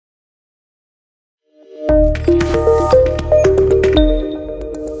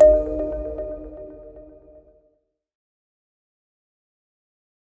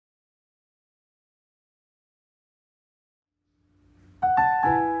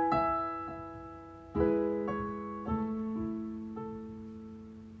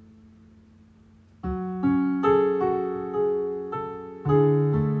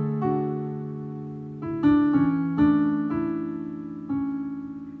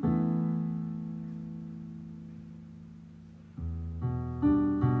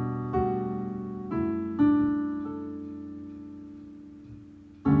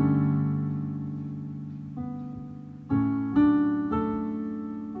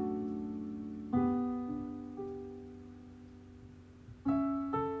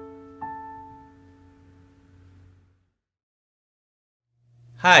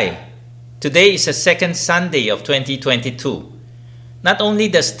Hi, today is the second Sunday of 2022. Not only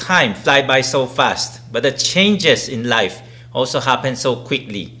does time fly by so fast, but the changes in life also happen so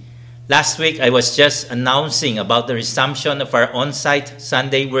quickly. Last week, I was just announcing about the resumption of our on-site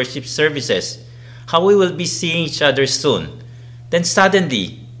Sunday worship services, how we will be seeing each other soon. Then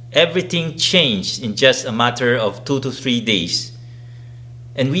suddenly, everything changed in just a matter of 2 to 3 days.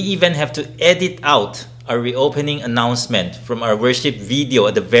 And we even have to edit out our reopening announcement from our worship video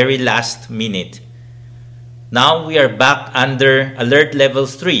at the very last minute. Now we are back under Alert Level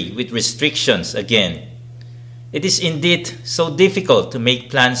 3 with restrictions again. It is indeed so difficult to make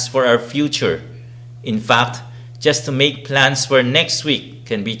plans for our future. In fact, just to make plans for next week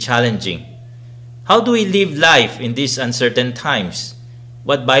can be challenging. How do we live life in these uncertain times?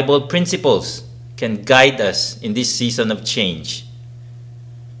 What Bible principles can guide us in this season of change?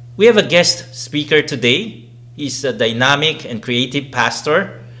 We have a guest speaker today. He's a dynamic and creative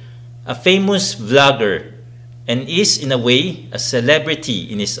pastor, a famous vlogger, and is in a way a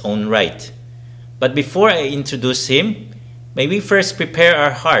celebrity in his own right. But before I introduce him, may we first prepare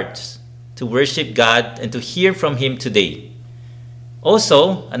our hearts to worship God and to hear from Him today.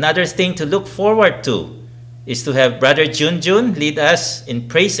 Also, another thing to look forward to is to have Brother Junjun lead us in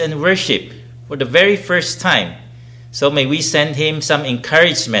praise and worship for the very first time. So may we send him some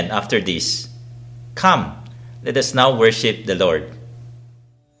encouragement after this. Come, let us now worship the Lord.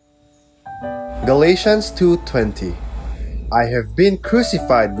 Galatians 2:20. I have been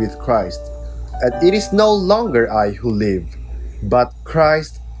crucified with Christ, and it is no longer I who live, but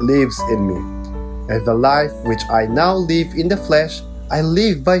Christ lives in me. And the life which I now live in the flesh, I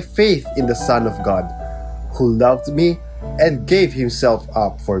live by faith in the Son of God, who loved me and gave himself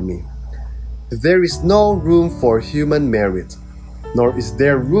up for me. There is no room for human merit, nor is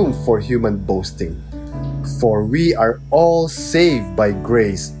there room for human boasting. For we are all saved by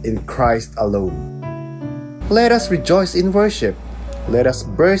grace in Christ alone. Let us rejoice in worship. Let us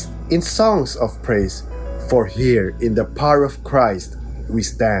burst in songs of praise. For here in the power of Christ we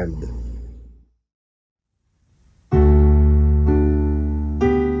stand.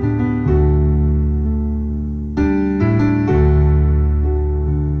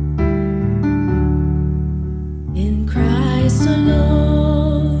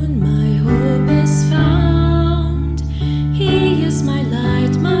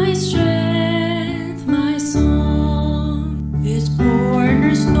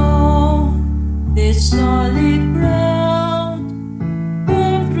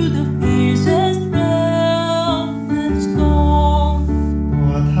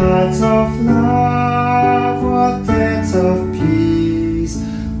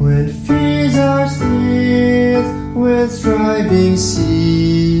 Striving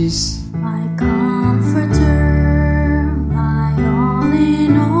seas, my comforter, my all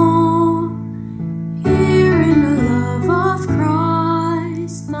in all, here in the love of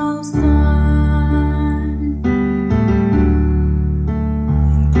Christ thou stand.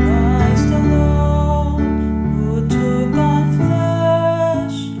 in Christ alone, who took on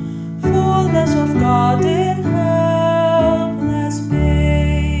flesh, fullness of God in helpless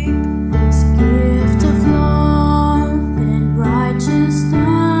babe. This gift of love and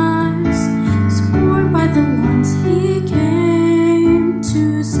righteousness, scorned by the ones he came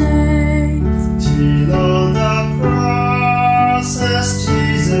to save. Till on the cross as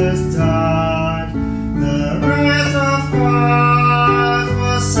Jesus died, the wrath of God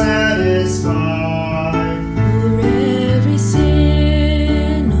was satisfied. For every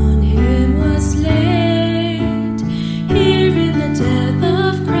sin on him was laid, here in the death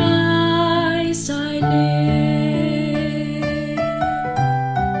of Christ I live.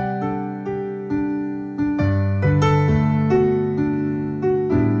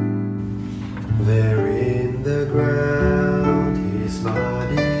 There in the ground his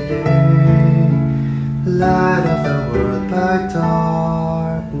body lay, light of the world by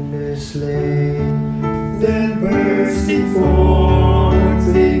darkness slain. Then bursting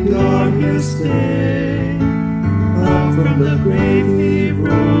forth in glorious day, up from the grave he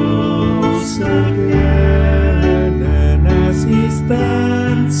rose again. And as he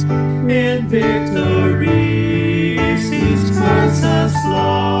stands in victory, his force has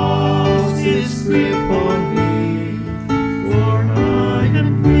lost his grip on me. For I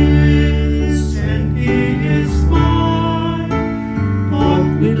am his and he is mine,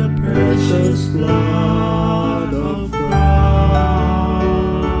 bought with the precious blood of Christ.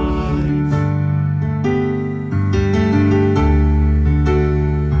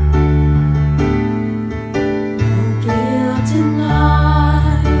 No guilt in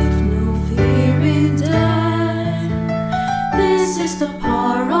life, no fear in death. This is the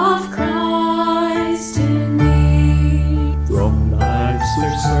power of Christ in me. From life's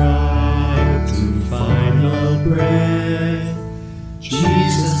first cry to final breath,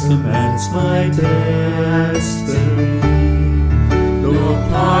 Jesus commands my destiny. No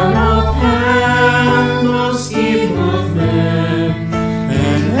power of hell, no scheme of man,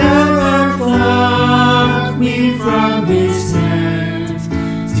 can ever pluck me from his hand,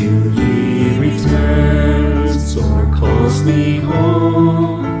 till he returns or calls me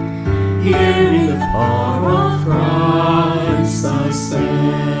home. Here in the power of Christ I stand.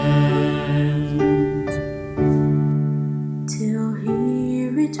 Till he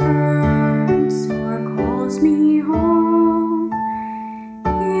returns or calls me home,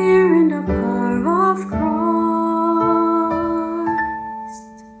 here in the power of Christ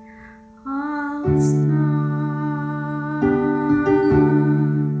I'll stand.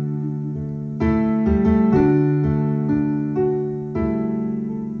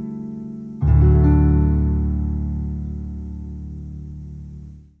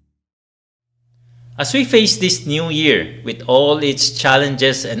 As we face this new year with all its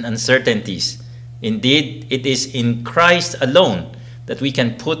challenges and uncertainties, indeed, it is in Christ alone that we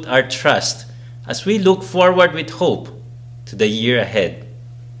can put our trust as we look forward with hope to the year ahead.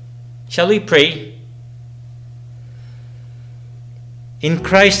 Shall we pray? In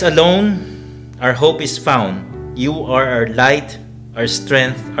Christ alone, our hope is found. You are our light, our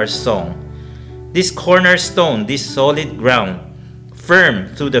strength, our song. This cornerstone, this solid ground, firm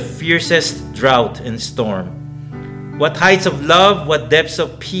through the fiercest drought and storm. What heights of love, what depths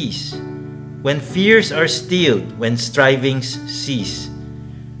of peace, when fears are stilled, when strivings cease.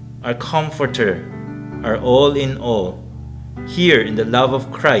 Our comforter, our all in all, here in the love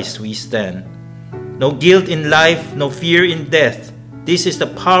of Christ we stand. No guilt in life, no fear in death. This is the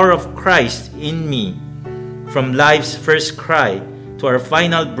power of Christ in me. From life's first cry to our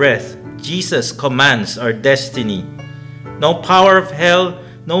final breath, Jesus commands our destiny. No power of hell,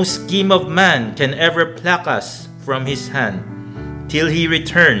 no scheme of man can ever pluck us from his hand, till he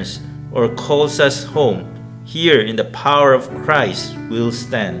returns or calls us home. Here in the power of Christ we'll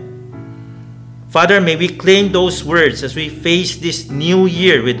stand. Father, may we claim those words as we face this new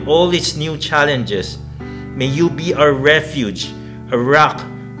year with all its new challenges. May you be our refuge, a rock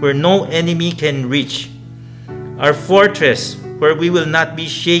where no enemy can reach, our fortress where we will not be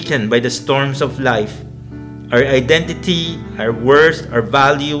shaken by the storms of life. Our identity, our worth, our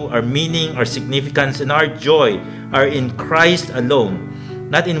value, our meaning, our significance, and our joy are in Christ alone,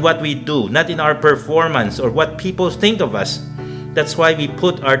 not in what we do, not in our performance or what people think of us. That's why we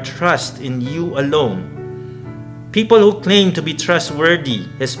put our trust in you alone. People who claim to be trustworthy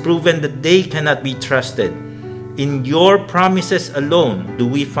has proven that they cannot be trusted. In your promises alone do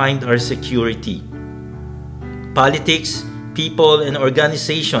we find our security. Politics, people, and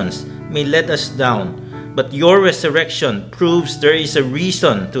organizations may let us down, but your resurrection proves there is a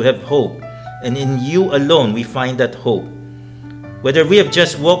reason to have hope, and in you alone we find that hope. Whether we have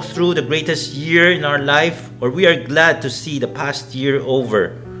just walked through the greatest year in our life or we are glad to see the past year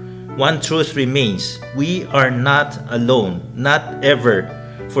over, one truth remains: we are not alone, not ever.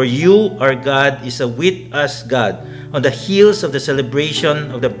 For you, our God, is a with us God on the heels of the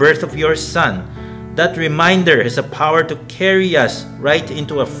celebration of the birth of your Son. That reminder has a power to carry us right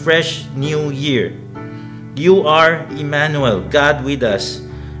into a fresh new year. You are Emmanuel, God with us,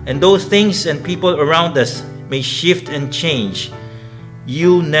 and those things and people around us may shift and change.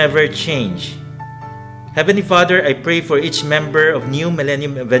 You never change. Heavenly Father, I pray for each member of New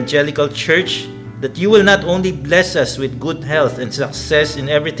Millennium Evangelical Church that you will not only bless us with good health and success in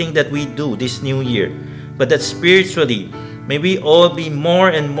everything that we do this new year, but that spiritually, may we all be more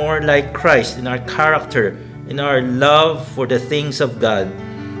and more like Christ in our character, in our love for the things of God.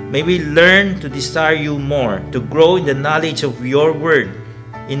 May we learn to desire you more, to grow in the knowledge of your word,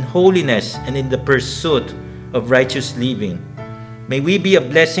 in holiness and in the pursuit of righteous living. May we be a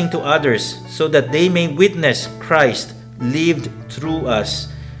blessing to others so that they may witness Christ lived through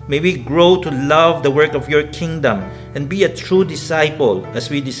us. May we grow to love the work of your kingdom and be a true disciple as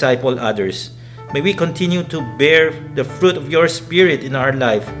we disciple others. May we continue to bear the fruit of your Spirit in our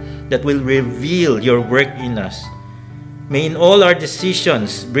life that will reveal your work in us. May in all our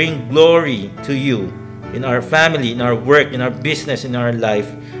decisions bring glory to you in our family, in our work, in our business, in our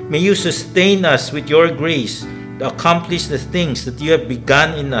life. May you sustain us with your grace to accomplish the things that you have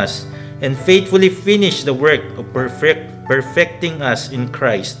begun in us and faithfully finish the work of perfecting us in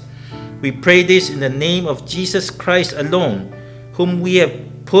Christ. We pray this in the name of Jesus Christ alone, whom we have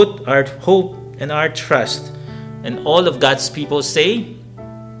put our hope and our trust. And all of God's people say,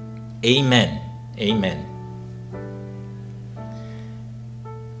 Amen. Amen.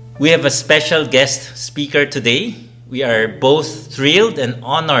 We have a special guest speaker today. We are both thrilled and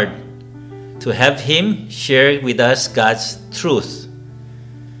honored to have him share with us God's truth.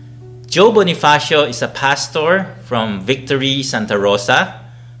 Joe Bonifacio is a pastor from Victory, Santa Rosa.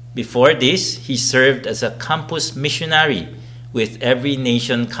 Before this, he served as a campus missionary with Every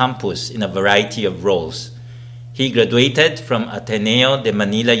Nation Campus in a variety of roles. He graduated from Ateneo de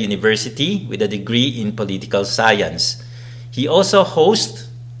Manila University with a degree in political science. He also hosts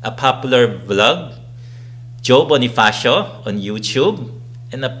a popular vlog, Joe Bonifacio, on YouTube,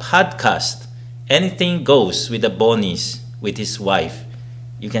 and a podcast, Anything Goes with the Bonis, with his wife.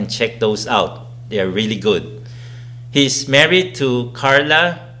 You can check those out. They are really good. He's married to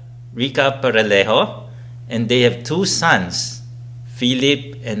Carla Rica Paralejo, and they have 2 sons,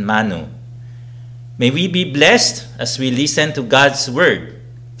 Philip and Manu. May we be blessed as we listen to God's Word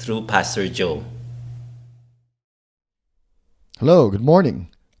through Pastor Joe. Hello, good morning.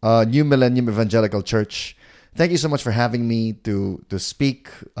 New Millennium Evangelical Church. Thank you so much for having me to speak.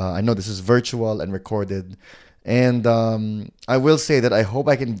 I know this is virtual and recorded. And I will say that I hope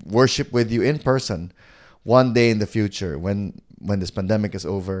I can worship with you in person one day in the future when this pandemic is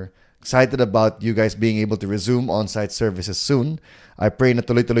over. Excited about you guys being able to resume on-site services soon. I pray na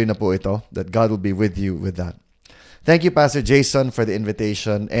tuloy-tuloy na po ito, that God will be with you with that. Thank you, Pastor Jason, for the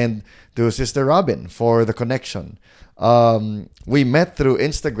invitation, and to Sister Robin for the connection. We met through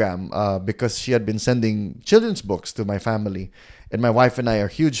Instagram because she had been sending children's books to my family. And my wife and I are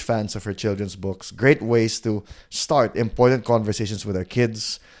huge fans of her children's books. Great ways to start important conversations with our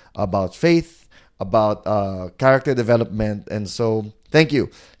kids about faith, about character development. And so, thank you,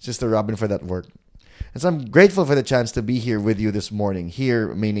 Sister Robin, for that work. And so I'm grateful for the chance to be here with you this morning.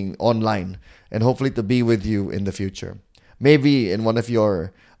 Here, meaning online. And hopefully to be with you in the future. Maybe in one of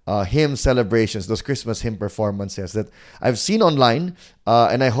your hymn celebrations, those Christmas hymn performances that I've seen online,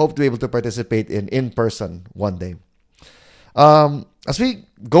 and I hope to be able to participate in person one day. As we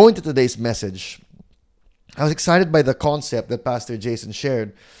go into today's message, I was excited by the concept that Pastor Jason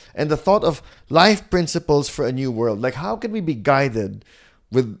shared and the thought of life principles for a new world. Like, how can we be guided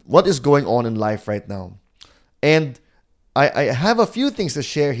with what is going on in life right now? And I have a few things to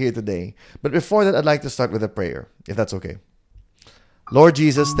share here today, but before that, I'd like to start with a prayer, if that's okay. Lord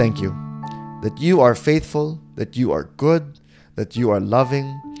Jesus, thank you that you are faithful, that you are good, that you are loving,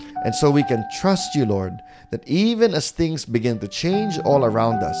 and so we can trust you, Lord, that even as things begin to change all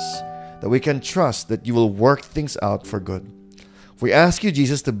around us, that we can trust that you will work things out for good. We ask you,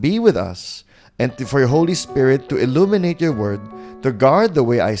 Jesus, to be with us and for your Holy Spirit to illuminate your word, to guard the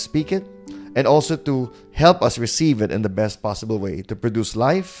way I speak it, and also to help us receive it in the best possible way, to produce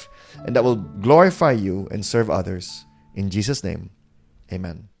life, and that will glorify you and serve others. In Jesus' name,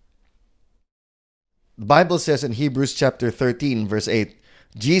 amen. The Bible says in Hebrews chapter 13, verse 8,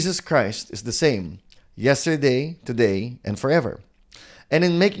 Jesus Christ is the same yesterday, today, and forever. And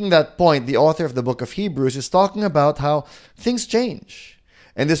in making that point, the author of the book of Hebrews is talking about how things change.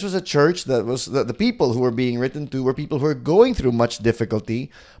 And this was a church that was the people who were being written to were people who were going through much difficulty,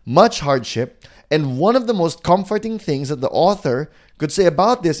 much hardship. And one of the most comforting things that the author could say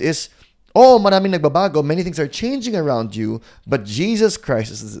about this is, oh, maraming nagbabago, many things are changing around you, but Jesus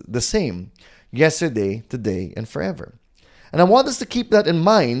Christ is the same yesterday, today, and forever. And I want us to keep that in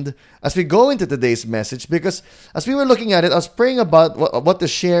mind as we go into today's message, because as we were looking at it, I was praying about what to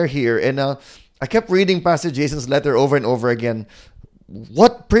share here. And I kept reading Pastor Jason's letter over and over again.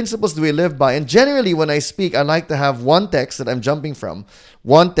 What principles do we live by? And generally, when I speak, I like to have one text that I'm jumping from,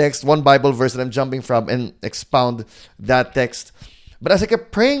 one text, one Bible verse that I'm jumping from, and expound that text. But as I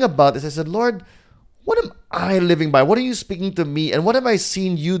kept praying about this, I said, Lord, what am I living by? What are you speaking to me? And what have I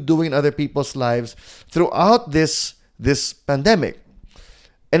seen you doing in other people's lives throughout this pandemic?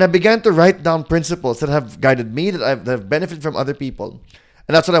 And I began to write down principles that have guided me, that have benefited from other people.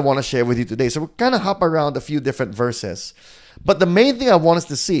 And that's what I want to share with you today. So we'll kind of hop around a few different verses. But the main thing I want us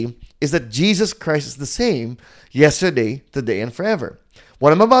to see is that Jesus Christ is the same yesterday, today, and forever.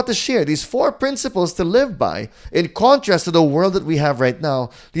 What I'm about to share, these 4 principles to live by, in contrast to the world that we have right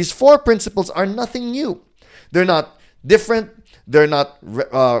now, these 4 principles are nothing new. They're not different. They're not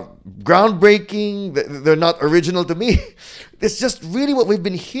groundbreaking. They're not original to me. It's just really what we've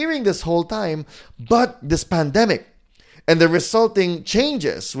been hearing this whole time. But this pandemic and the resulting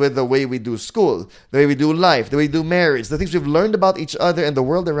changes with the way we do school, the way we do life, the way we do marriage, the things we've learned about each other and the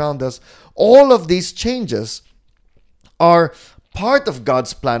world around us, all of these changes are part of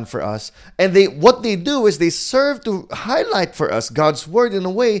God's plan for us. And what they do is they serve to highlight for us God's word in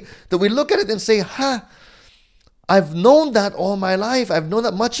a way that we look at it and say, I've known that all my life. I've known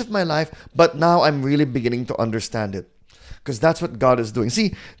that much of my life, but now I'm really beginning to understand it. Because that's what God is doing.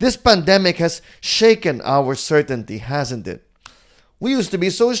 See, this pandemic has shaken our certainty, hasn't it? We used to be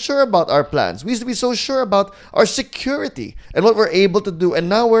so sure about our plans. We used to be so sure about our security and what we're able to do, and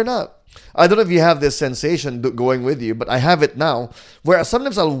now we're not. I don't know if you have this sensation going with you, but I have it now, where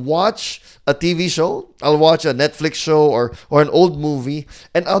sometimes I'll watch a TV show, I'll watch a Netflix show or an old movie,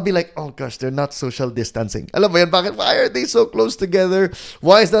 and I'll be like, oh gosh, they're not social distancing. Alam mo yan, bakit? Why are they so close together?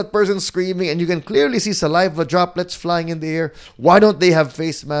 Why is that person screaming? And you can clearly see saliva droplets flying in the air. Why don't they have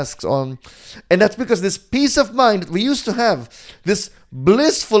face masks on? And that's because this peace of mind that we used to have, this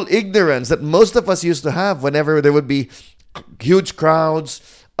blissful ignorance that most of us used to have whenever there would be huge crowds,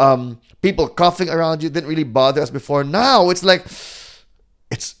 people coughing around you, didn't really bother us before. Now it's like,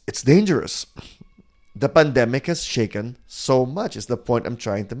 it's dangerous. The pandemic has shaken so much, is the point I'm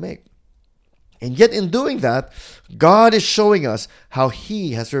trying to make. And yet in doing that, God is showing us how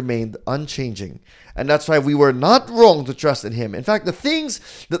He has remained unchanging. And that's why we were not wrong to trust in Him. In fact, the things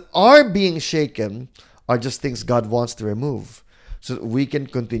that are being shaken are just things God wants to remove so that we can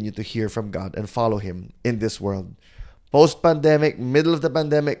continue to hear from God and follow Him in this world. Post-pandemic, middle of the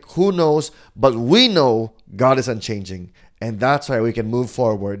pandemic, who knows? But we know God is unchanging. And that's why we can move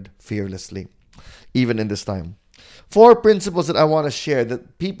forward fearlessly, even in this time. 4 principles that I want to share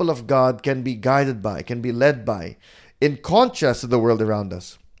that people of God can be guided by, can be led by, in contrast to the world around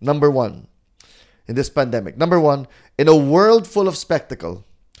us. Number 1, in this pandemic. Number 1, in a world full of spectacle,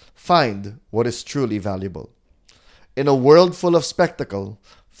 find what is truly valuable. In a world full of spectacle,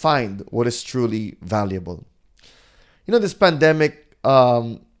 find what is truly valuable. You know, this pandemic,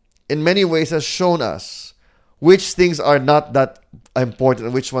 in many ways, has shown us which things are not that important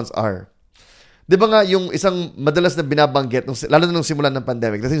and which ones are. Di ba nga yung isang madalas na binabanggit, lalo na nung simulan ng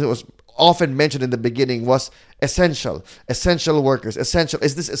pandemic, the thing that was often mentioned in the beginning was essential workers, essential.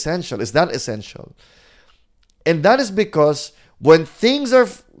 Is this essential? Is that essential? And that is because when things are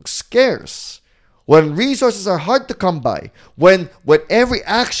scarce, when resources are hard to come by, when every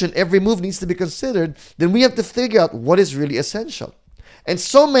action, every move needs to be considered, then we have to figure out what is really essential. And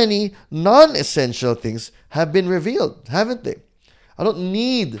so many non-essential things have been revealed, haven't they? I don't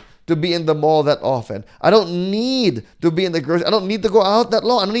need to be in the mall that often. I don't need to be in the grocery. I don't need to go out that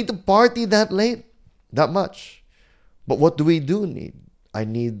long. I don't need to party that late, that much. But what do we need? I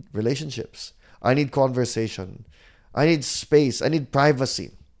need relationships. I need conversation. I need space. I need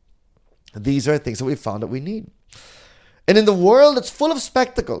privacy. These are things that we found that we need. And in the world that's full of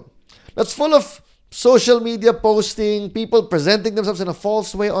spectacle, that's full of social media posting, people presenting themselves in a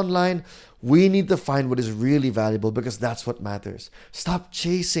false way online, we need to find what is really valuable because that's what matters. Stop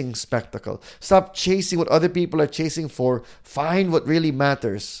chasing spectacle. Stop chasing what other people are chasing for. Find what really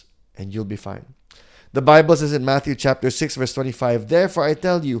matters and you'll be fine. The Bible says in Matthew chapter 6 verse 25, "Therefore I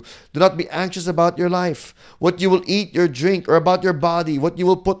tell you, do not be anxious about your life, what you will eat, your drink, or about your body, what you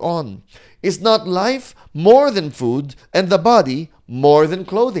will put on. Is not life more than food and the body more than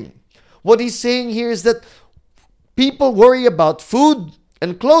clothing?" What he's saying here is that people worry about food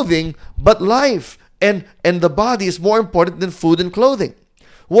and clothing, but life and the body is more important than food and clothing.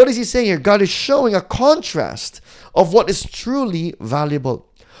 What is he saying here? God is showing a contrast of what is truly valuable.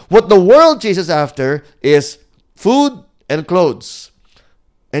 What the world chases after is food and clothes,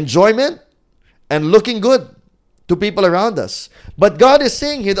 enjoyment and looking good to people around us. But God is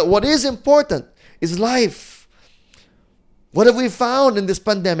saying here that what is important is life. What have we found in this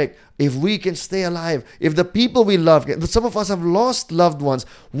pandemic? If we can stay alive, if the people we love, some of us have lost loved ones.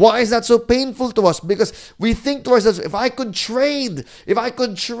 Why is that so painful to us? Because we think to ourselves, if I could trade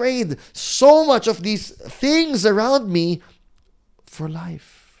so much of these things around me for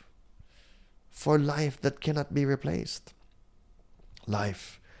life that cannot be replaced.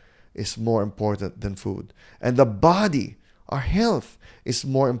 Life is more important than food. And the body, our health, is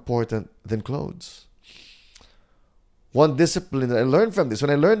more important than clothes. One discipline that I learned from this,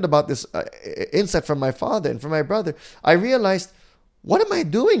 when I learned about this insight from my father and from my brother, I realized, what am I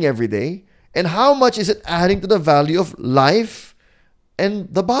doing every day? And how much is it adding to the value of life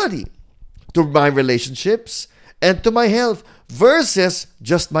and the body, to my relationships and to my health, versus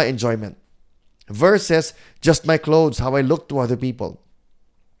just my enjoyment, versus just my clothes, how I look to other people.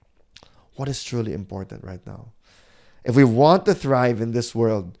 What is truly important right now? If we want to thrive in this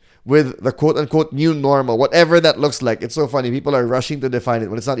world with the quote-unquote new normal, whatever that looks like, it's so funny. People are rushing to define it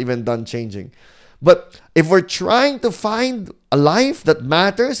when it's not even done changing. But if we're trying to find a life that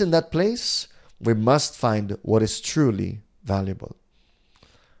matters in that place, we must find what is truly valuable.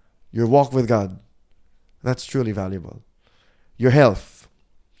 Your walk with God, that's truly valuable. Your health,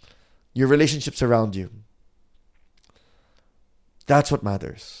 your relationships around you, that's what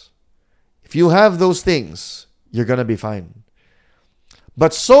matters. If you have those things, you're going to be fine.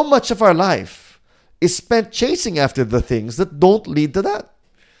 But so much of our life is spent chasing after the things that don't lead to that.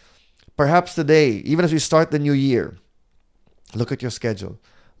 Perhaps today, even as we start the new year, look at your schedule,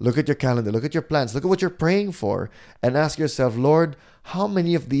 look at your calendar, look at your plans, look at what you're praying for, and ask yourself, Lord, how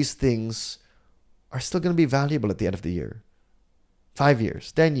many of these things are still going to be valuable at the end of the year? 5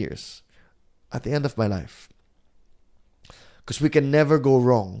 years, 10 years, at the end of my life. Because we can never go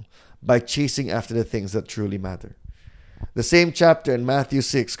wrong by chasing after the things that truly matter. The same chapter in Matthew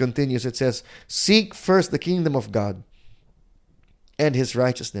 6 continues. It says, seek first the kingdom of God and His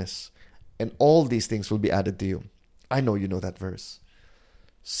righteousness, and all these things will be added to you. I know you know that verse.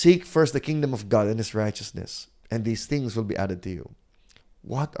 Seek first the kingdom of God and His righteousness, and these things will be added to you.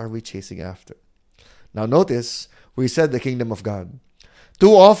 What are we chasing after? Now notice, we said the kingdom of God.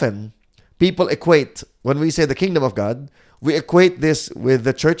 Too often, people equate, when we say the kingdom of God, we equate this with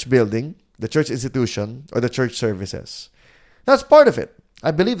the church building, the church institution, or the church services. That's part of it.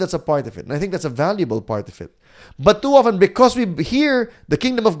 I believe that's a part of it. And I think that's a valuable part of it. But too often, because we hear the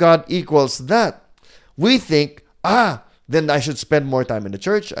kingdom of God equals that, we think, then I should spend more time in the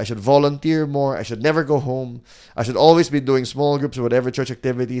church. I should volunteer more. I should never go home. I should always be doing small groups or whatever church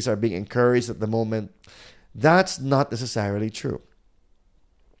activities are being encouraged at the moment. That's not necessarily true.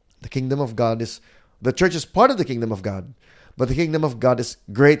 The kingdom of God the church is part of the kingdom of God, but the kingdom of God is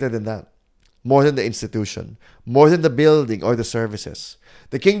greater than that. More than the institution, more than the building or the services.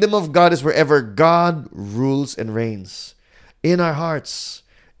 The kingdom of God is wherever God rules and reigns. In our hearts,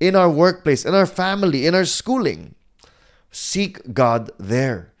 in our workplace, in our family, in our schooling. Seek God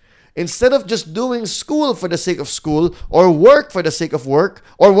there. Instead of just doing school for the sake of school, or work for the sake of work,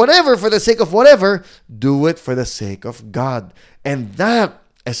 or whatever for the sake of whatever, do it for the sake of God. And that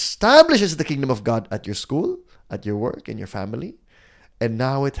establishes the kingdom of God at your school, at your work, in your family. And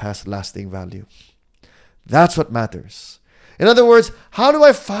now it has lasting value. That's what matters. In other words, how do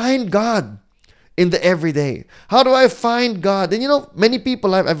I find God in the everyday? How do I find God? And many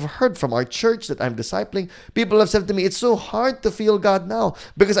people I've heard from our church that I'm discipling, people have said to me, it's so hard to feel God now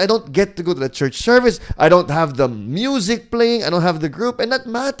because I don't get to go to the church service. I don't have the music playing. I don't have the group. And that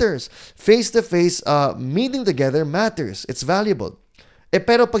matters. Face-to-face meeting together matters. It's valuable.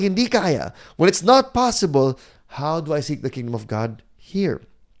 Pero pag hindi kaya, when it's not possible, how do I seek the kingdom of God? Here,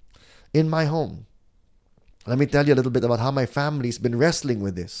 in my home. Let me tell you a little bit about how my family's been wrestling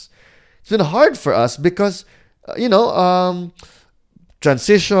with this. It's been hard for us because,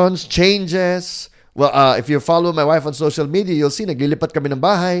 transitions, changes. Well, if you follow my wife on social media, you'll see naglilipat kami ng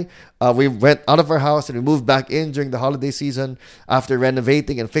bahay. We went out of our house and we moved back in during the holiday season after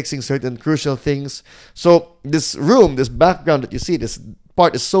renovating and fixing certain crucial things. So this room, this background that you see, this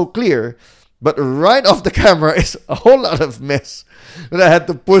part is so clear. But right off the camera is a whole lot of mess that I had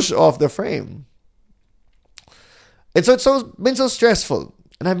to push off the frame. And so it's been so stressful.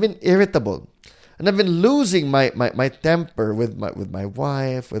 And I've been irritable. And I've been losing my temper with my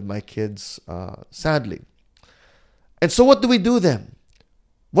wife, with my kids, sadly. And so what do we do then?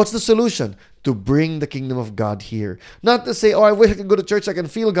 What's the solution? To bring the kingdom of God here. Not to say, I wish I could go to church, I can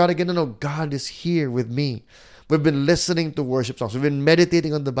feel God again. No, God is here with me. We've been listening to worship songs. We've been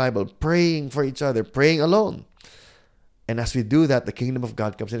meditating on the Bible, praying for each other, praying alone. And as we do that, the kingdom of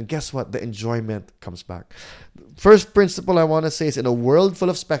God comes in. And guess what? The enjoyment comes back. First principle I want to say is, in a world full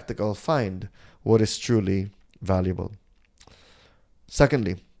of spectacle, find what is truly valuable.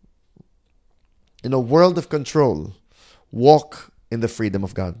 Secondly, in a world of control, walk in the freedom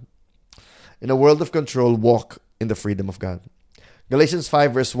of God. In a world of control, walk in the freedom of God. Galatians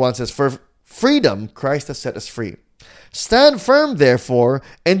 5 verse 1 says, for freedom, Christ has set us free. Stand firm, therefore,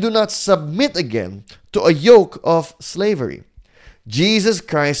 and do not submit again to a yoke of slavery. Jesus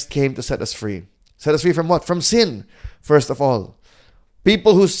Christ came to set us free. Set us free from what? From sin, first of all.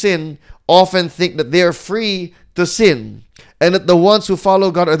 People who sin often think that they are free to sin and that the ones who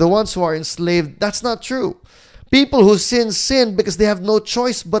follow God are the ones who are enslaved. That's not true. People who sin because they have no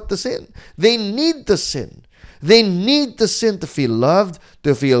choice but to sin. They need to sin. They need to sin to feel loved,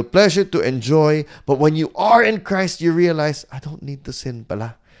 to feel pleasure, to enjoy. But when you are in Christ, you realize, I don't need to sin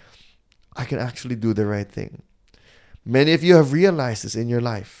pala. I can actually do the right thing. Many of you have realized this in your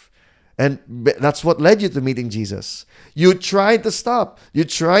life. And that's what led you to meeting Jesus. You tried to stop. You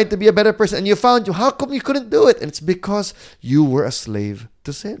tried to be a better person. And you found, how come you couldn't do it? And it's because you were a slave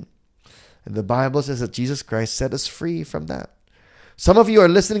to sin. And the Bible says that Jesus Christ set us free from that. Some of you are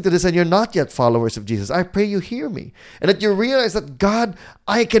listening to this and you're not yet followers of Jesus. I pray you hear me. And that you realize that, God,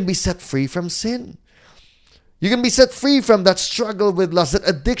 I can be set free from sin. You can be set free from that struggle with lust, that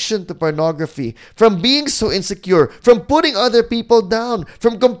addiction to pornography, from being so insecure, from putting other people down,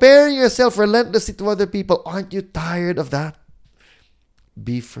 from comparing yourself relentlessly to other people. Aren't you tired of that?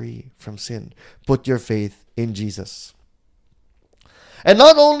 Be free from sin. Put your faith in Jesus. And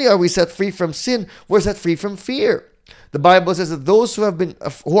not only are we set free from sin, we're set free from fear. The Bible says that those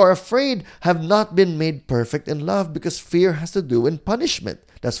who are afraid have not been made perfect in love, because fear has to do with punishment.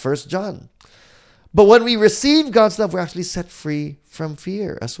 That's 1 John. But when we receive God's love, we're actually set free from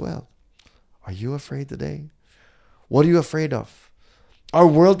fear as well. Are you afraid today? What are you afraid of? Our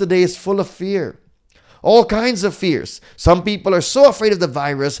world today is full of fear. All kinds of fears. Some people are so afraid of the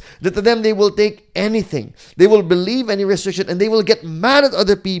virus that to them they will take anything. They will believe any restriction, and they will get mad at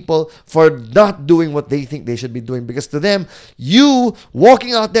other people for not doing what they think they should be doing. Because to them, you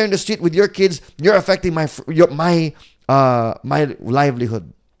walking out there in the street with your kids, you're affecting my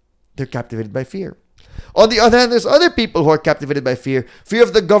livelihood. They're captivated by fear. On the other hand, there's other people who are captivated by fear. Fear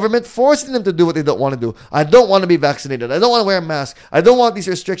of the government forcing them to do what they don't want to do. I don't want to be vaccinated. I don't want to wear a mask. I don't want these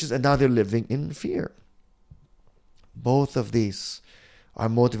restrictions. And now they're living in fear. Both of these are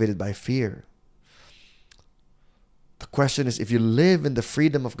motivated by fear. The question is, if you live in the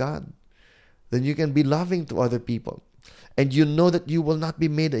freedom of God, then you can be loving to other people. And you know that you will not be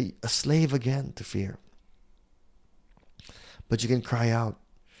made a slave again to fear. But you can cry out.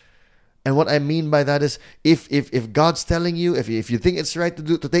 And what I mean by that is, if God's telling you, if you think it's right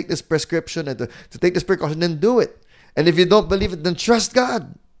to take this prescription and to take this precaution, then do it. And if you don't believe it, then trust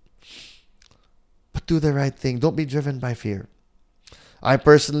God. But do the right thing. Don't be driven by fear. I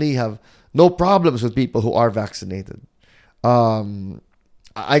personally have no problems with people who are vaccinated.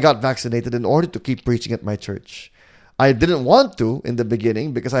 I got vaccinated in order to keep preaching at my church. I didn't want to in the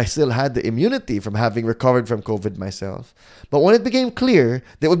beginning because I still had the immunity from having recovered from COVID myself. But when it became clear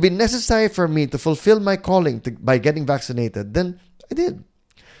that it would be necessary for me to fulfill my calling by getting vaccinated, then I did.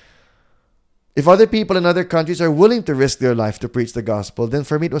 If other people in other countries are willing to risk their life to preach the gospel, then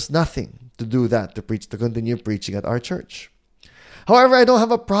for me it was nothing to do that, to continue preaching at our church. However, I don't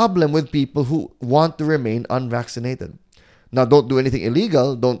have a problem with people who want to remain unvaccinated. Now, don't do anything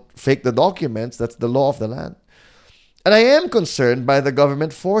illegal. Don't fake the documents. That's the law of the land. And I am concerned by the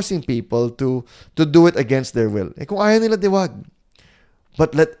government forcing people to do it against their will. Kung ayaw nila, diwag.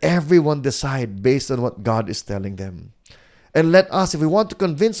 But let everyone decide based on what God is telling them. And let us, if we want to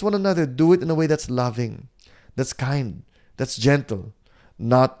convince one another, do it in a way that's loving, that's kind, that's gentle,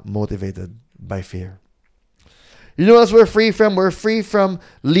 not motivated by fear. You know what else we're free from? We're free from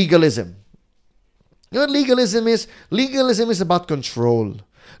legalism. You know what legalism is? Legalism is about control.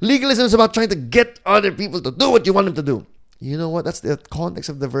 Legalism is about trying to get other people to do what you want them to do. You know what? That's the context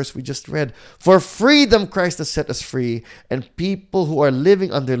of the verse we just read. For freedom, Christ has set us free. And people who are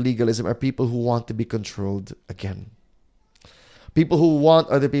living under legalism are people who want to be controlled again. People who want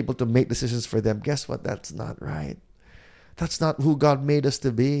other people to make decisions for them. Guess what? That's not right. That's not who God made us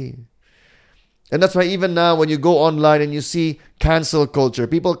to be. And that's why even now when you go online and you see cancel culture,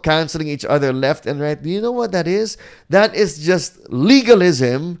 people canceling each other left and right, do you know what that is? That is just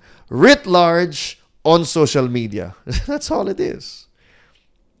legalism writ large on social media. That's all it is.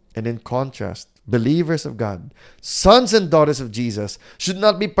 And in contrast, believers of God, sons and daughters of Jesus, should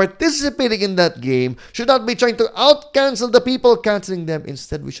not be participating in that game, should not be trying to out-cancel the people canceling them.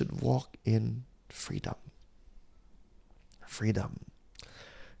 Instead, we should walk in freedom. Freedom.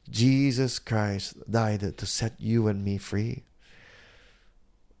 Jesus Christ died to set you and me free.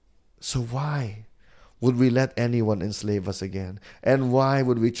 So why would we let anyone enslave us again? And why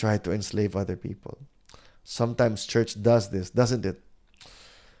would we try to enslave other people? Sometimes church does this, doesn't it?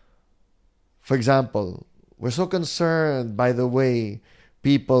 For example, we're so concerned by the way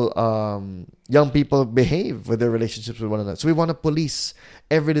people, young people behave with their relationships with one another. So we want to police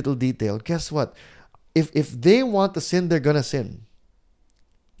every little detail. Guess what? If they want to sin, they're going to sin.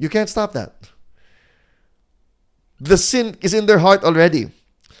 You can't stop that. The sin is in their heart already.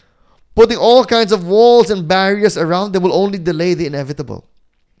 Putting all kinds of walls and barriers around them will only delay the inevitable.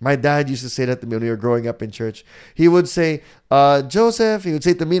 My dad used to say that to me when we were growing up in church. He would say, Joseph, he would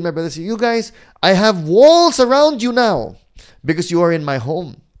say to me and my brothers, you guys, I have walls around you now because you are in my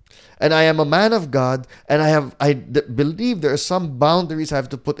home. And I am a man of God, and believe there are some boundaries I have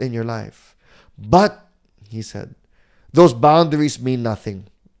to put in your life. But, he said, those boundaries mean nothing.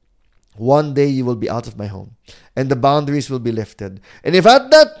 One day you will be out of my home, and the boundaries will be lifted. And if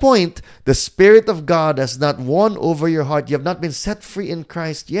at that point, the Spirit of God has not won over your heart, you have not been set free in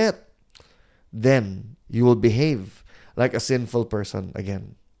Christ yet, then you will behave like a sinful person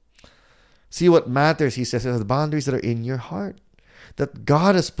again. See, what matters, he says, are the boundaries that are in your heart, that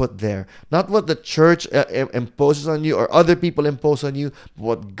God has put there. Not what the church imposes on you or other people impose on you, but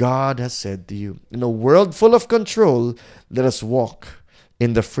what God has said to you. In a world full of control, let us walk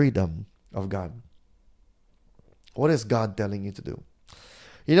in the freedom of God. What is God telling you to do?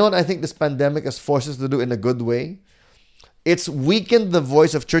 You know what I think this pandemic has forced us to do in a good way? It's weakened the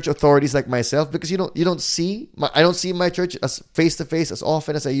voice of church authorities like myself, because I don't see my church as face to face as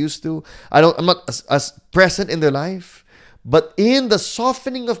often as I used to. I'm not as present in their life. But in the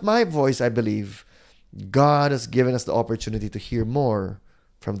softening of my voice, I believe God has given us the opportunity to hear more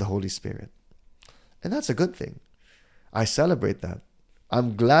from the Holy Spirit. And that's a good thing. I celebrate that.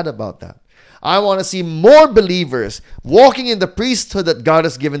 I'm glad about that. I want to see more believers walking in the priesthood that God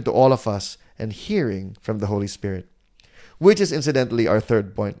has given to all of us and hearing from the Holy Spirit, which is incidentally our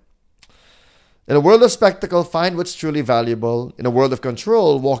third point. In a world of spectacle, find what's truly valuable. In a world of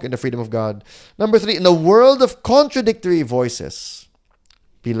control, walk in the freedom of God. Number 3, in a world of contradictory voices,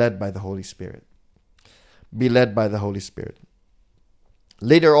 be led by the Holy Spirit. Be led by the Holy Spirit.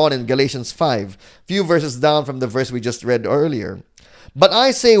 Later on in Galatians 5, few verses down from the verse we just read earlier, but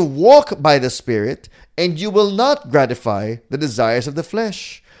I say, walk by the Spirit, and you will not gratify the desires of the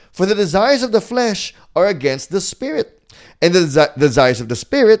flesh. For the desires of the flesh are against the Spirit, and the desires of the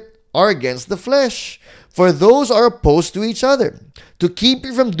Spirit are against the flesh. For those are opposed to each other, to keep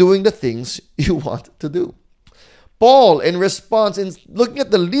you from doing the things you want to do. Paul, in response, in looking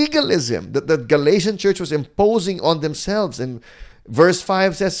at the legalism that the Galatian church was imposing on themselves, in verse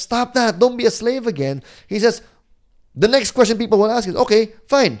 5 says, stop that, don't be a slave again. He says, the next question people will ask is, okay,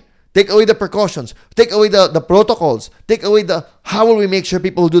 fine, take away the precautions, take away the protocols, take away how will we make sure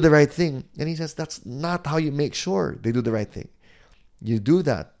people do the right thing? And he says, that's not how you make sure they do the right thing. You do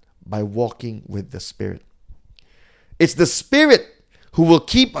that by walking with the Spirit. It's the Spirit who will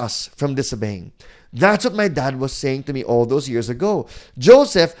keep us from disobeying. That's what my dad was saying to me all those years ago.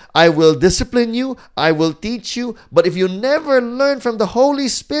 Joseph, I will discipline you, I will teach you, but if you never learn from the Holy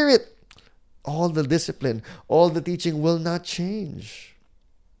Spirit, all the discipline, all the teaching will not change.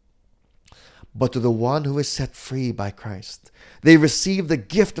 But to the one who is set free by Christ, they receive the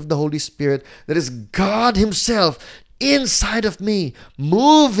gift of the Holy Spirit, that is God Himself inside of me,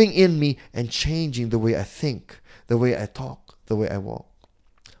 moving in me and changing the way I think, the way I talk, the way I walk.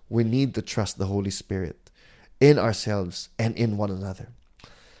 We need to trust the Holy Spirit in ourselves and in one another.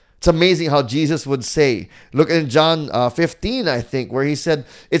 It's amazing how Jesus would say, look in John 15, I think, where He said,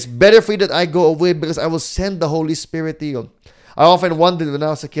 it's better for you that I go away because I will send the Holy Spirit to you. I often wondered when I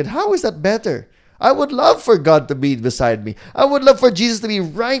was a kid, how is that better? I would love for God to be beside me. I would love for Jesus to be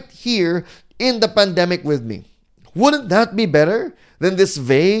right here in the pandemic with me. Wouldn't that be better than this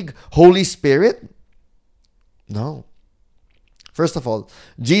vague Holy Spirit? No. First of all,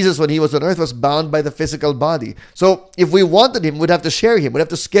 Jesus, when He was on earth, was bound by the physical body. So if we wanted Him, we'd have to share Him. We'd have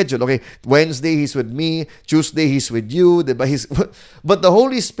to schedule. Okay, Wednesday He's with me. Tuesday He's with you. But the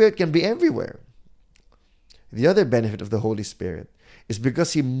Holy Spirit can be everywhere. The other benefit of the Holy Spirit is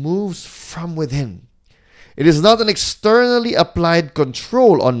because He moves from within. It is not an externally applied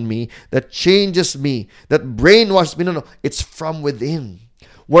control on me that changes me, that brainwashes me. No. It's from within.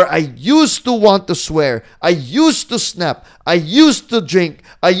 Where I used to want to swear, I used to snap, I used to drink,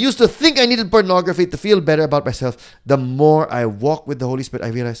 I used to think I needed pornography to feel better about myself, the more I walk with the Holy Spirit, I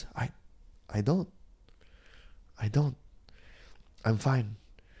realize I don't. I'm fine.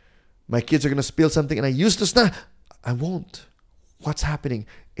 My kids are going to spill something and I used to snap. I won't. What's happening?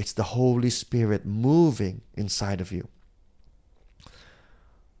 It's the Holy Spirit moving inside of you.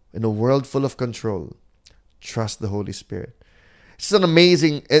 In a world full of control, trust the Holy Spirit. It's an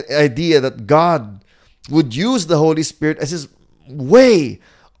amazing idea that God would use the Holy Spirit as His way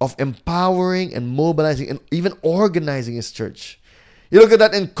of empowering and mobilizing and even organizing His church. You look at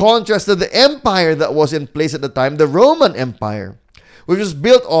that in contrast to the empire that was in place at the time, the Roman Empire, which was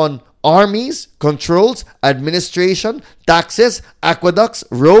built on armies, controls, administration, taxes, aqueducts,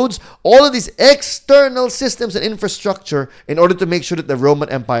 roads, all of these external systems and infrastructure in order to make sure that the Roman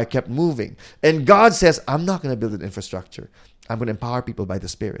Empire kept moving. And God says, I'm not going to build an infrastructure. I'm going to empower people by the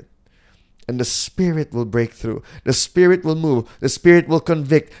Spirit. And the Spirit will break through. The Spirit will move. The Spirit will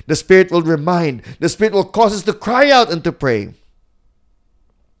convict. The Spirit will remind. The Spirit will cause us to cry out and to pray.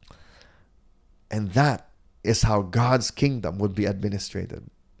 And that is how God's kingdom would be administrated.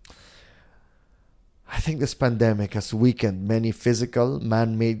 I think this pandemic has weakened many physical,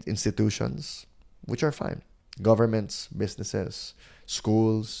 man-made institutions, which are fine. Governments, businesses,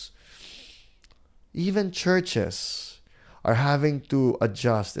 schools, even churches are having to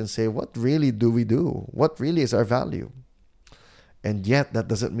adjust and say, what really do we do? What really is our value? And yet, that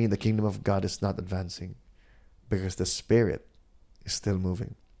doesn't mean the kingdom of God is not advancing, because the Spirit is still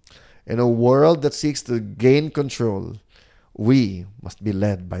moving. In a world that seeks to gain control, we must be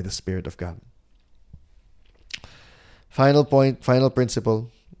led by the Spirit of God. Final point, final principle.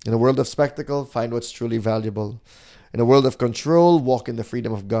 In a world of spectacle, find what's truly valuable. In a world of control, walk in the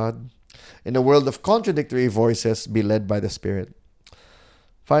freedom of God. In a world of contradictory voices, be led by the Spirit.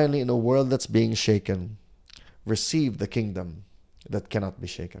 Finally, in a world that's being shaken, receive the kingdom that cannot be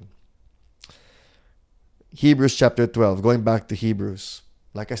shaken. Hebrews chapter 12, going back to Hebrews.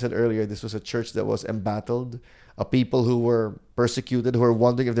 Like I said earlier, this was a church that was embattled, a people who were persecuted, who were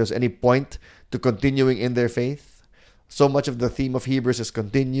wondering if there's any point to continuing in their faith. So much of the theme of Hebrews is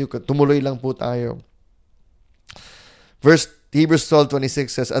continue, tumuloy lang po tayo. Hebrews 12:26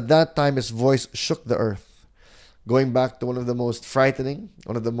 says, at that time his voice shook the earth. Going back to one of the most frightening,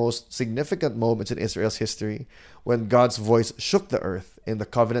 one of the most significant moments in Israel's history, when God's voice shook the earth in the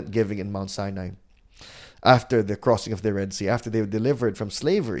covenant giving in Mount Sinai, after the crossing of the Red Sea, after they were delivered from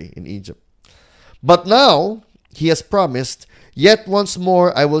slavery in Egypt. But now, he has promised, yet once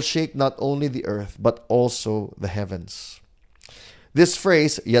more I will shake not only the earth, but also the heavens. This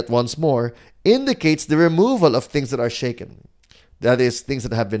phrase, yet once more, indicates the removal of things that are shaken. That is, things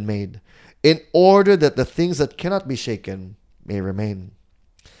that have been made, in order that the things that cannot be shaken may remain.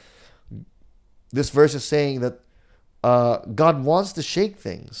 This verse is saying that God wants to shake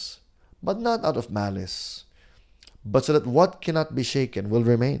things, but not out of malice, but so that what cannot be shaken will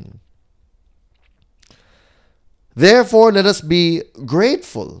remain. Therefore, let us be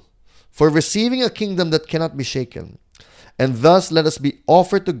grateful for receiving a kingdom that cannot be shaken, and thus let us be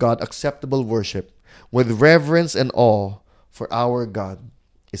offered to God acceptable worship with reverence and awe, for our God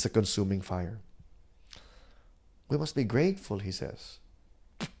is a consuming fire. We must be grateful, he says,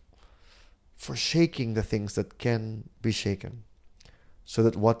 for shaking the things that can be shaken, so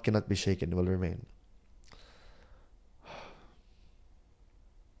that what cannot be shaken will remain.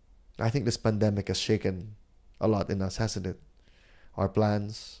 I think this pandemic has shaken a lot in us, hasn't it? Our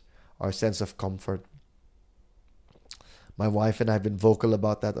plans, our sense of comfort. My wife and I have been vocal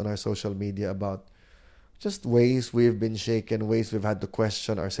about that on our social media, about just ways we've been shaken, ways we've had to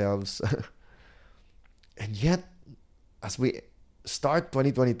question ourselves. And yet, as we start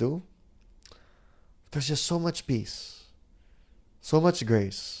 2022, there's just so much peace, so much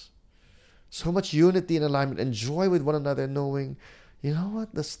grace, so much unity and alignment and joy with one another, knowing, you know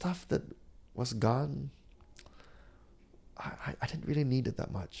what, the stuff that was gone, I didn't really need it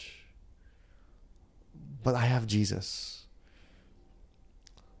that much. But I have Jesus.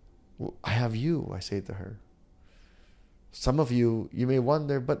 I have you, I say to her. Some of you may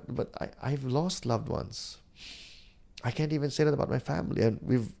wonder, but I've lost loved ones. I can't even say that about my family. And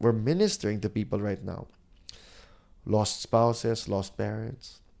we're ministering to people right now. Lost spouses, lost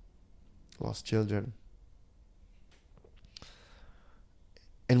parents, lost children.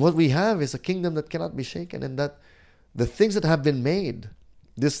 And what we have is a kingdom that cannot be shaken, and that the things that have been made,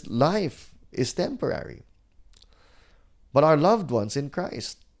 this life is temporary. But our loved ones in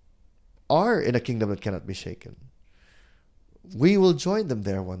Christ are in a kingdom that cannot be shaken. We will join them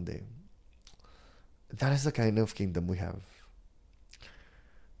there one day. That is the kind of kingdom we have.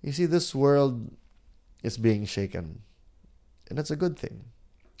 You see, this world is being shaken, and that's a good thing.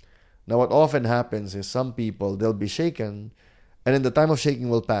 Now, what often happens is some people, they'll be shaken, and then the time of shaking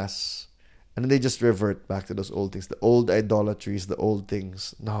will pass, and then they just revert back to those old things, the old idolatries, the old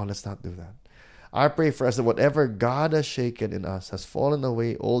things. No, let's not do that. I pray for us that whatever God has shaken in us has fallen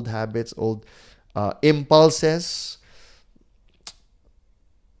away, old habits, old impulses,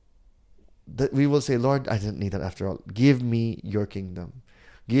 that we will say, Lord, I didn't need that after all. Give me your kingdom.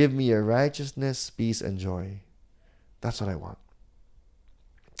 Give me your righteousness, peace, and joy. That's what I want.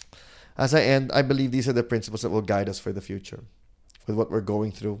 As I end, I believe these are the principles that will guide us for the future, with what we're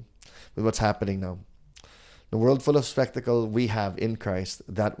going through, with what's happening now. In a world full of spectacle, we have in Christ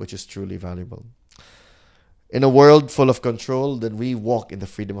that which is truly valuable. In a world full of control, then we walk in the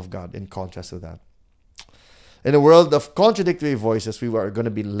freedom of God in contrast to that. In a world of contradictory voices, we are going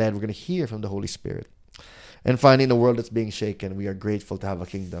to be led. We're going to hear from the Holy Spirit. And finally, in a world that's being shaken, we are grateful to have a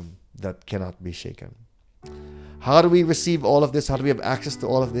kingdom that cannot be shaken. How do we receive all of this? How do we have access to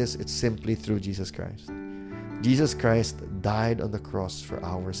all of this? It's simply through Jesus Christ. Jesus Christ died on the cross for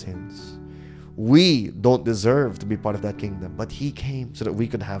our sins. We don't deserve to be part of that kingdom, but He came so that we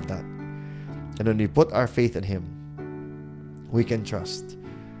could have that. And when we put our faith in Him, we can trust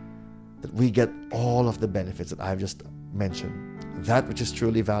that we get all of the benefits that I've just mentioned. That which is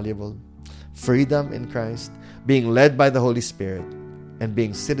truly valuable, freedom in Christ, being led by the Holy Spirit, and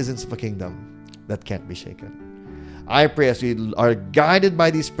being citizens of a kingdom that can't be shaken. I pray as we are guided by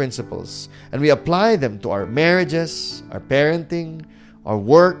these principles and we apply them to our marriages, our parenting, our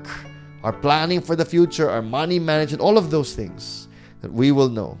work, our planning for the future, our money management, all of those things, that we will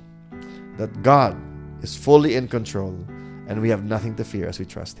know that God is fully in control and we have nothing to fear as we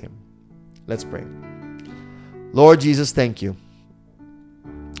trust Him. Let's pray. Lord Jesus, thank you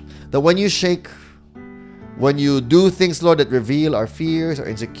that when you shake, when you do things, Lord, that reveal our fears, our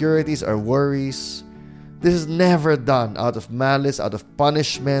insecurities, our worries, this is never done out of malice, out of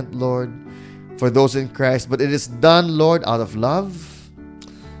punishment, Lord, for those in Christ, but it is done, Lord, out of love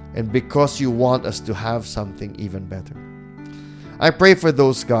and because you want us to have something even better. I pray for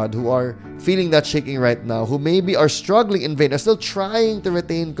those, God, who are feeling that shaking right now, who maybe are struggling in vain, are still trying to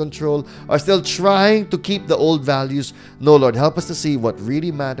retain control, are still trying to keep the old values. No, Lord, help us to see what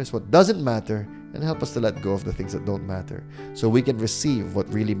really matters, what doesn't matter, and help us to let go of the things that don't matter so we can receive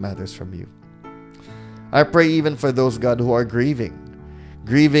what really matters from you. I pray even for those, God, who are grieving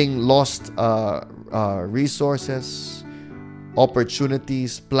lost resources,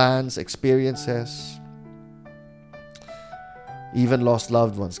 opportunities, plans, experiences, even lost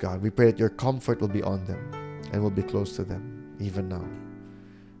loved ones, God. We pray that your comfort will be on them and will be close to them even now.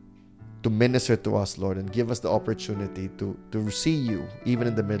 To minister to us, Lord, and give us the opportunity to see you even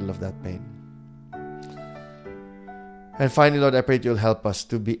in the middle of that pain. And finally, Lord, I pray that you'll help us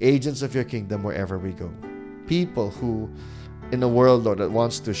to be agents of your kingdom wherever we go. People who, in a world, Lord, that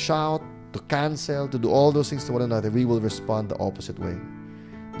wants to shout, to cancel, to do all those things to one another, we will respond the opposite way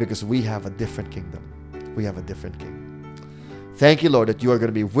because we have a different kingdom. We have a different king. Thank you, Lord, that you are going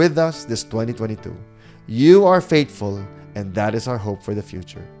to be with us this 2022. You are faithful, and that is our hope for the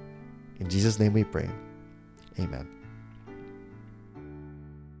future. In Jesus' name we pray. Amen.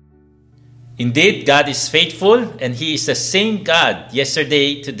 Indeed, God is faithful, and He is the same God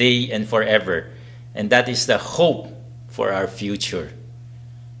yesterday, today, and forever. And that is the hope for our future.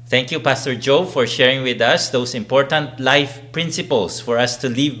 Thank you, Pastor Joe, for sharing with us those important life principles for us to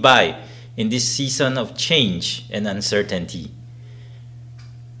live by in this season of change and uncertainty.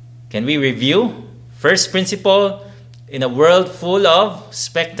 Can we review? First principle, in a world full of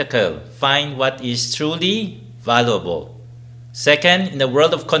spectacle, find what is truly valuable. Second, in a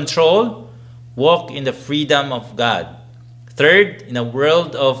world of control, walk in the freedom of God. Third, in a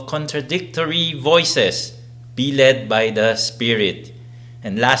world of contradictory voices, be led by the Spirit.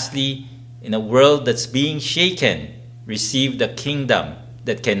 And lastly, in a world that's being shaken, receive the kingdom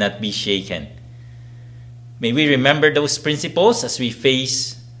that cannot be shaken. May we remember those principles as we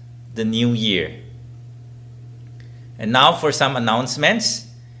face the new year. And now for some announcements.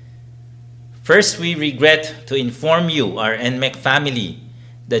 First, we regret to inform you, our NMEC family,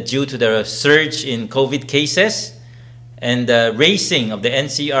 that due to the surge in COVID cases and the raising of the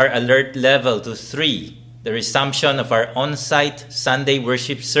NCR alert level to 3, the resumption of our on-site Sunday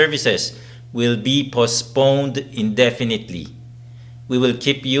worship services will be postponed indefinitely. We will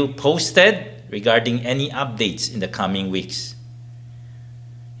keep you posted regarding any updates in the coming weeks.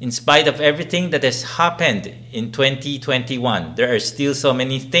 In spite of everything that has happened in 2021, there are still so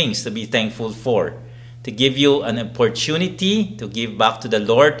many things to be thankful for. To give you an opportunity to give back to the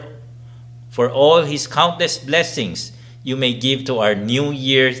Lord for all His countless blessings, you may give to our New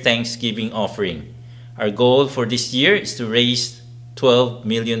Year Thanksgiving offering. Our goal for this year is to raise 12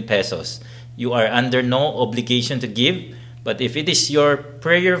 million pesos. You are under no obligation to give, but if it is your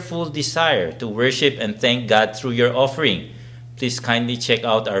prayerful desire to worship and thank God through your offering, please kindly check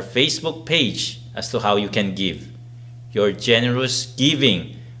out our Facebook page as to how you can give. Your generous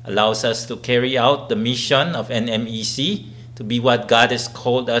giving allows us to carry out the mission of NMEC to be what God has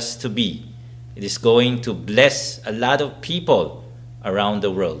called us to be. It is going to bless a lot of people around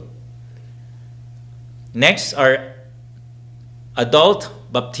the world. Next, our adult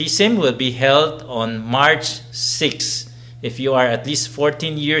baptism will be held on March 6. If you are at least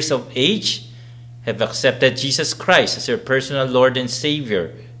 14 years of age have accepted Jesus Christ as your personal Lord and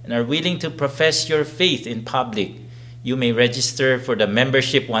Savior, and are willing to profess your faith in public, you may register for the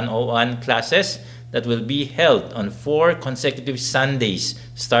Membership 101 classes that will be held on 4 consecutive Sundays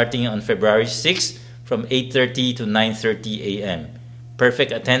starting on February 6 from 8:30 to 9:30 a.m.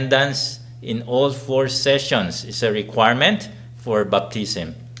 Perfect attendance in all 4 sessions is a requirement for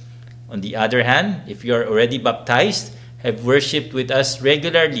baptism. On the other hand, if you are already baptized, have worshipped with us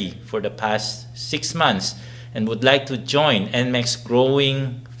regularly for the past 6 months, and would like to join NMAC's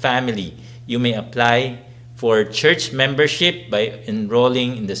growing family, you may apply for church membership by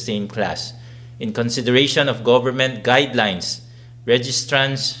enrolling in the same class. In consideration of government guidelines,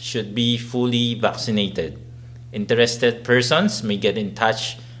 registrants should be fully vaccinated. Interested persons may get in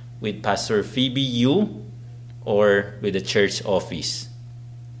touch with Pastor Phoebe Yu or with the church office.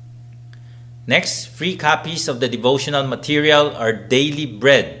 Next, free copies of the devotional material, Our Daily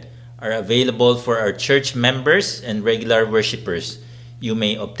Bread, are available for our church members and regular worshipers. You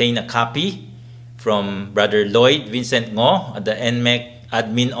may obtain a copy from Brother Lloyd Vincent Ngo at the NMAC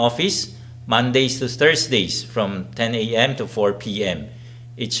admin office Mondays to Thursdays from 10 a.m. to 4 p.m.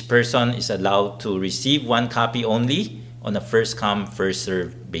 Each person is allowed to receive 1 copy only on a first-come,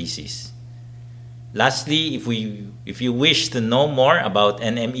 first-served basis. Lastly, if you wish to know more about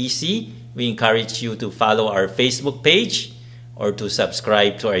NMEC, we encourage you to follow our Facebook page or to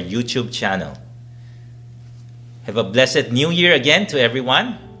subscribe to our YouTube channel. Have a blessed New Year again to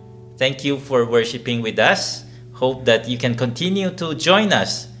everyone. Thank you for worshiping with us. Hope that you can continue to join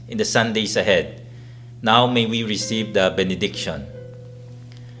us in the Sundays ahead. Now may we receive the benediction.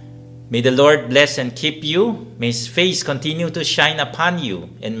 May the Lord bless and keep you. May His face continue to shine upon you,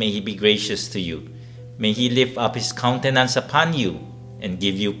 and may He be gracious to you. May He lift up His countenance upon you and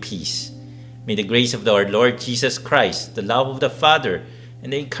give you peace. May the grace of our Lord Jesus Christ, the love of the Father,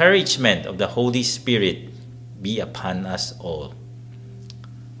 and the encouragement of the Holy Spirit be upon us all.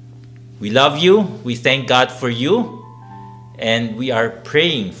 We love you. We thank God for you. And we are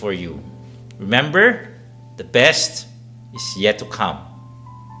praying for you. Remember, the best is yet to come.